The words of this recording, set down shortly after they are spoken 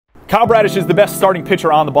Kyle Bradish is the best starting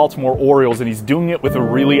pitcher on the Baltimore Orioles, and he's doing it with a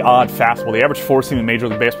really odd fastball. The average four-seam in Major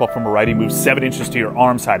League Baseball from a righty moves 7 inches to your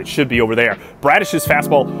arm side. It should be over there. Bradish's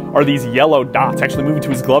fastball are these yellow dots, actually moving to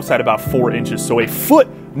his glove side about 4 inches. So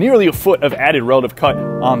nearly a foot of added relative cut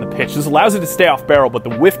on the pitch. This allows it to stay off barrel, but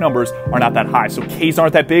the whiff numbers are not that high. So Ks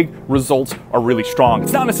aren't that big, results are really strong.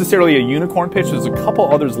 It's not necessarily a unicorn pitch. There's a couple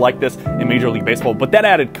others like this in Major League Baseball, but that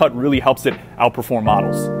added cut really helps it outperform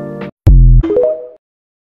models.